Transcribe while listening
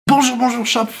Bonjour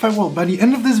Shopify world. By the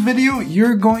end of this video,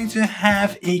 you're going to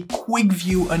have a quick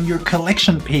view on your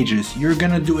collection pages. You're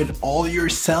gonna do it all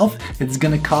yourself. It's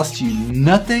gonna cost you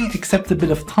nothing except a bit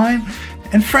of time.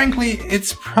 And frankly,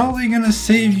 it's probably gonna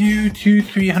save you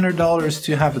 $200–300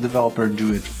 to have a developer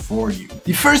do it for you.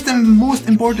 The first and most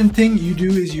important thing you do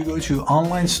is you go to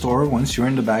online store once you're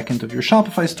in the backend of your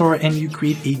Shopify store and you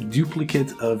create a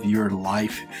duplicate of your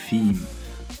live theme.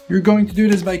 You're going to do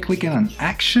this by clicking on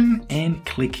Action and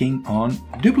clicking on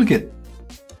Duplicate.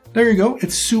 There you go.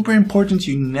 It's super important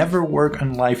you never work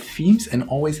on live themes and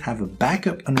always have a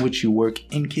backup on which you work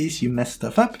in case you mess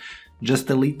stuff up. Just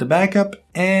delete the backup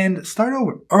and start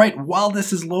over. All right, while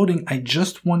this is loading, I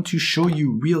just want to show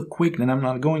you real quick that I'm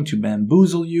not going to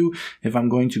bamboozle you. If I'm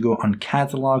going to go on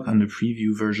catalog on the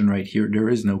preview version right here, there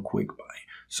is no quick buy.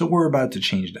 So we're about to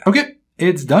change that. Okay.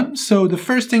 It's done. So the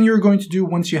first thing you're going to do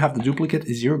once you have the duplicate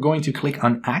is you're going to click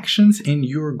on Actions and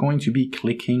you're going to be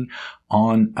clicking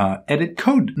on Edit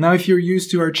Code. Now, if you're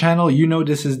used to our channel, you know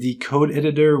this is the code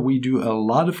editor. We do a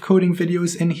lot of coding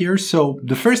videos in here. So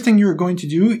the first thing you're going to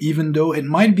do, even though it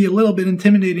might be a little bit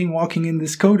intimidating walking in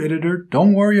this code editor,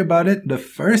 don't worry about it. The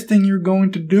first thing you're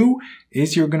going to do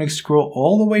is you're going to scroll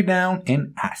all the way down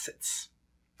in Assets.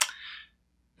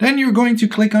 Then you're going to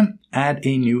click on Add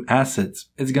a new asset.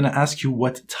 It's going to ask you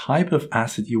what type of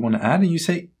asset you want to add. And you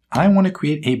say, I want to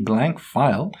create a blank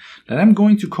file that I'm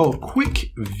going to call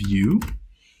Quick View.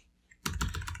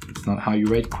 It's not how you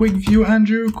write Quick View,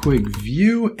 Andrew. Quick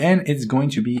View. And it's going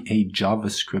to be a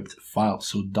JavaScript file.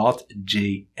 So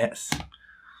 .js.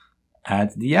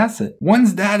 Add the asset.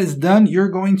 Once that is done, you're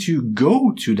going to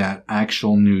go to that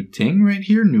actual new thing right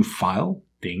here. New file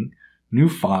thing. New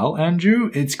file,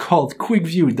 Andrew. It's called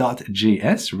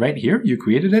quickview.js right here. You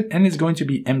created it and it's going to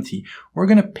be empty. We're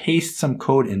going to paste some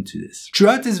code into this.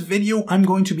 Throughout this video, I'm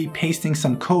going to be pasting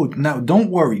some code. Now,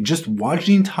 don't worry. Just watch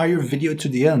the entire video to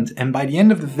the end. And by the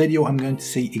end of the video, I'm going to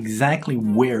say exactly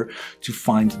where to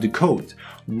find the code.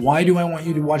 Why do I want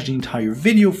you to watch the entire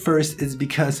video first? Is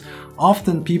because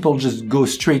often people just go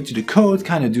straight to the code,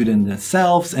 kind of do it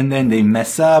themselves, and then they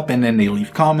mess up and then they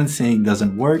leave comments saying it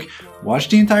doesn't work. Watch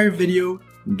the entire video,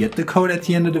 get the code at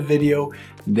the end of the video,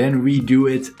 then redo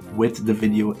it with the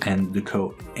video and the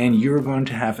code. And you're going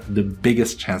to have the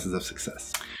biggest chances of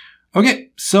success.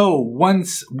 Okay, so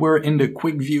once we're in the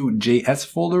QuickView.js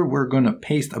folder, we're going to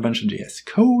paste a bunch of JS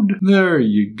code. There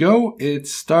you go. It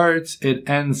starts, it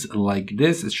ends like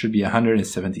this. It should be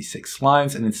 176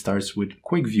 lines and it starts with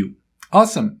QuickView.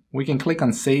 Awesome. We can click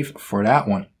on Save for that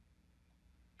one.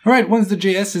 All right, once the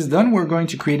JS is done, we're going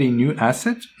to create a new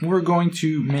asset. We're going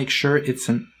to make sure it's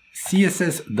an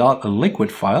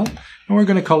css.liquid file, and we're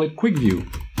going to call it QuickView.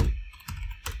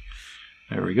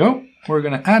 There we go. We're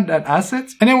going to add that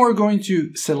asset, and then we're going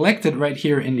to select it right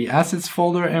here in the assets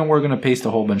folder, and we're going to paste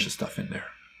a whole bunch of stuff in there.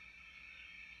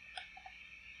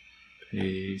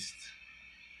 Paste.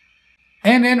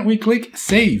 And then we click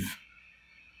Save.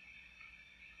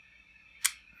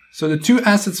 So the two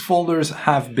assets folders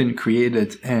have been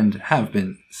created and have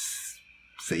been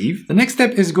saved. The next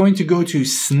step is going to go to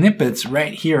snippets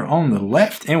right here on the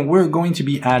left, and we're going to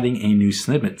be adding a new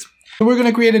snippet. So we're going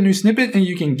to create a new snippet, and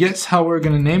you can guess how we're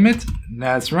going to name it.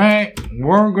 That's right,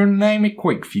 we're going to name it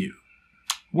QuickView.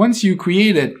 Once you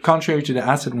create it, contrary to the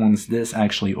asset ones, this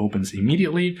actually opens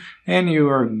immediately, and you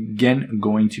are again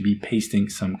going to be pasting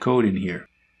some code in here.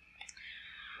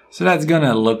 So that's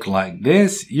gonna look like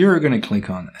this. You're gonna click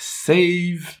on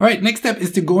Save. All right, next step is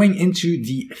to going into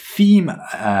the theme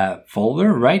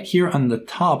folder. Right here on the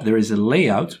top, there is a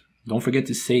layout. Don't forget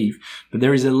to save. But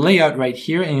there is a layout right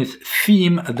here, and it's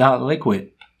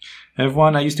theme.liquid.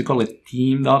 Everyone, I used to call it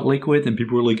theme.liquid, and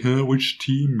people were like, huh, which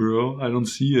theme, bro? I don't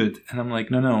see it. And I'm like,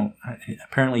 no,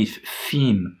 apparently it's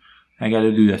theme. I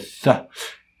gotta do the th.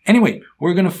 Anyway,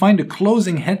 we're going to find the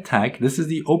closing head tag. This is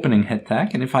the opening head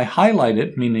tag. And if I highlight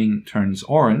it, meaning turns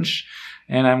orange,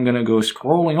 and I'm going to go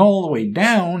scrolling all the way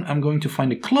down, I'm going to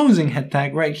find the closing head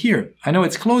tag right here. I know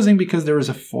it's closing because there is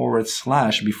a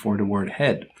 / before the word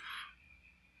head.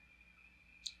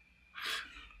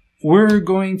 We're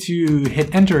going to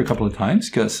hit enter a couple of times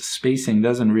because spacing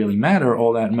doesn't really matter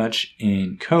all that much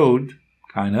in code,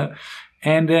 kind of.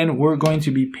 And then we're going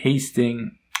to be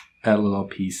pasting a little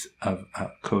piece of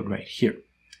code right here.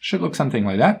 Should look something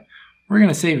like that. We're going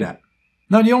to save that.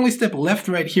 Now the only step left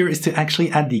right here is to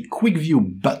actually add the Quick View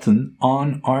button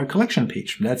on our collection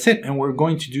page. That's it, and we're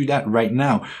going to do that right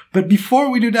now. But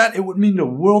before we do that, it would mean the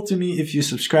world to me if you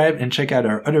subscribe and check out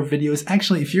our other videos.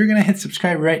 Actually, if you're going to hit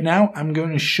subscribe right now, I'm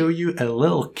going to show you a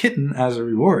little kitten as a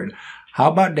reward. How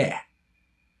about that?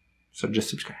 So just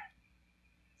subscribe.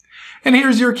 And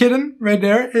here's your kitten right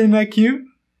there. Isn't that cute?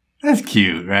 That's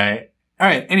cute, right? All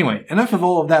right, anyway, enough of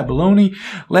all of that baloney.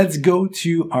 Let's go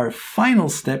to our final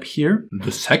step here,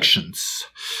 the sections.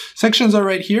 Sections are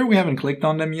right here. We haven't clicked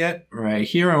on them yet. Right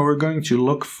here, and we're going to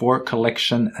look for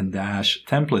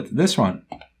collection-template. This one.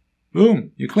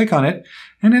 Boom, you click on it.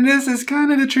 And then this is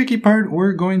kind of the tricky part.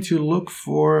 We're going to look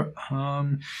for,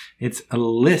 it's a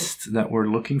list that we're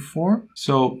looking for.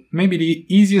 So maybe the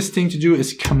easiest thing to do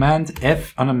is Command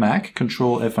F on a Mac,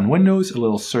 Control F on Windows. A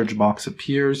little search box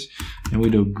appears and we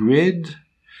do grid.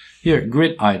 Here,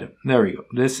 grid item. There we go.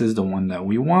 This is the one that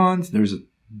we want. There's a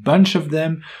bunch of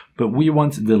them, but we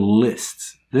want the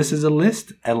list. This is a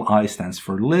list. LI stands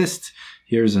for list.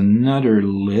 Here's another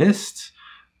list.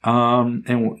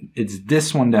 And it's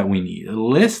this one that we need. A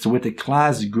list with a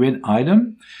class grid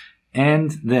item.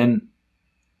 And then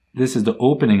this is the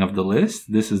opening of the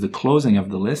list. This is the closing of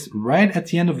the list right at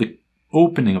the end of the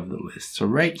opening of the list. So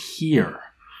right here,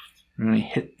 we're going to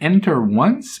hit enter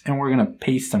once and we're going to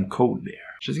paste some code there.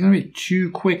 Just going to be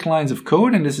 2 quick lines of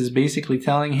code. And this is basically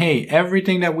telling, hey,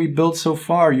 everything that we built so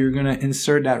far, you're going to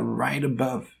insert that right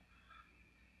above.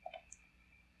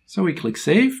 So we click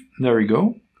save. There we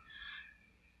go.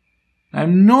 Now,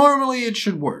 normally it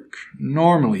should work.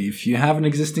 Normally, if you have an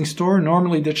existing store,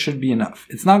 normally that should be enough.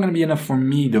 It's not going to be enough for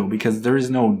me though, because there is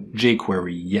no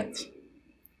jQuery yet.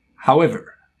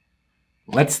 However,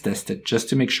 let's test it just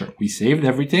to make sure. We saved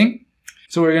everything.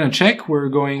 So we're going to check. We're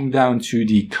going down to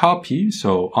the copy.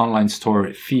 So online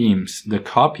store themes, the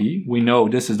copy. We know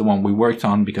this is the one we worked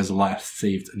on because the last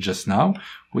saved just now.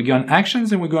 We go on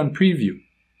actions and we go on preview.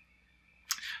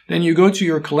 Then you go to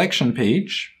your collection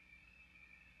page.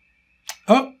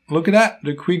 Oh, look at that.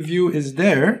 The quick view is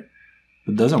there,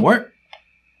 but it doesn't work.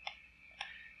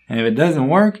 And if it doesn't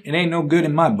work, it ain't no good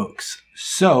in my books.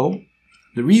 So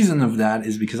the reason of that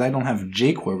is because I don't have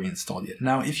jQuery installed yet.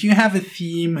 Now, if you have a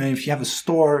theme, and if you have a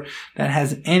store that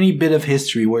has any bit of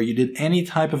history where you did any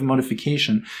type of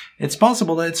modification, it's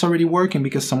possible that it's already working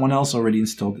because someone else already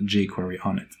installed jQuery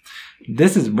on it.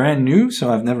 This is brand new,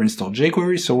 so I've never installed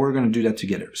jQuery, so we're going to do that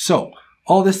together. So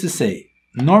all this to say,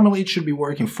 normally it should be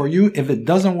working for you. If it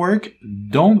doesn't work,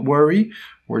 don't worry.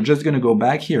 We're just going to go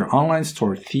back here, online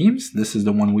store themes. This is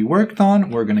the one we worked on.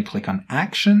 We're going to click on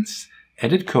actions,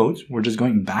 edit code. We're just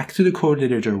going back to the code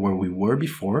editor where we were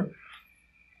before.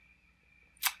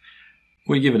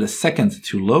 We give it a second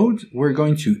to load. We're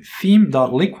going to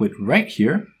theme.liquid right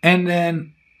here. And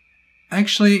then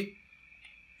actually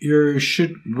you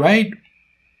should write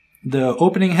the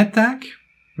opening head tag.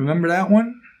 Remember that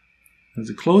one? There's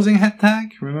a closing head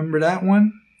tag. Remember that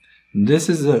one? This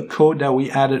is the code that we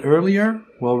added earlier.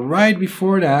 Well, right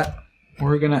before that,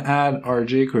 we're going to add our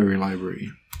jQuery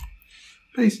library.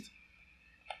 Paste.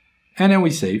 And then we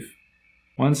save.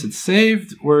 Once it's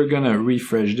saved, we're going to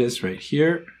refresh this right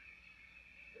here.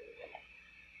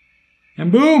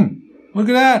 And boom! Look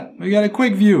at that. We got a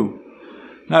quick view.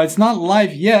 Now, it's not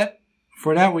live yet.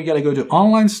 For that, we got to go to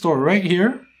online store right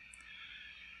here.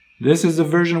 This is the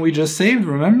version we just saved,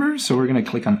 remember? So we're going to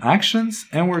click on actions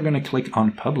and we're going to click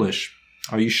on publish.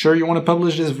 Are you sure you want to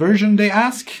publish this version, they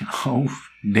ask? Oh,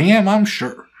 damn, I'm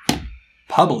sure.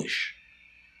 Publish.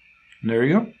 And there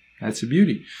you go. That's a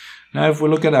beauty. Now, if we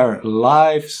look at our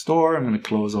live store, I'm going to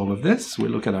close all of this. We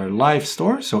look at our live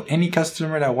store. So any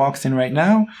customer that walks in right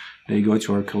now, they go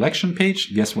to our collection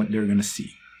page. Guess what they're going to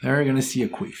see? They're going to see a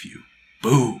quick view.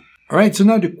 Boom. Alright, so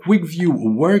now the quick view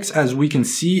works as we can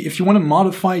see. If you want to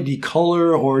modify the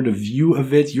color or the view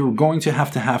of it, you're going to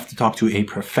have to talk to a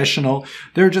professional.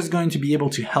 They're just going to be able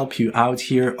to help you out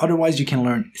here. Otherwise, you can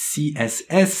learn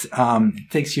CSS.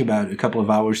 It takes you about a couple of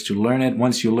hours to learn it.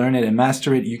 Once you learn it and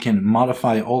master it, you can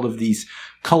modify all of these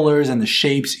colors and the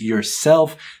shapes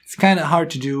yourself. It's kind of hard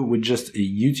to do with just a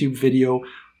YouTube video.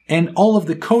 And all of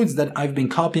the codes that I've been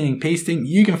copying and pasting,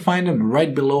 you can find them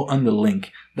right below on the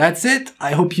link. That's it.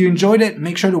 I hope you enjoyed it.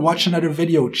 Make sure to watch another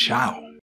video. Ciao.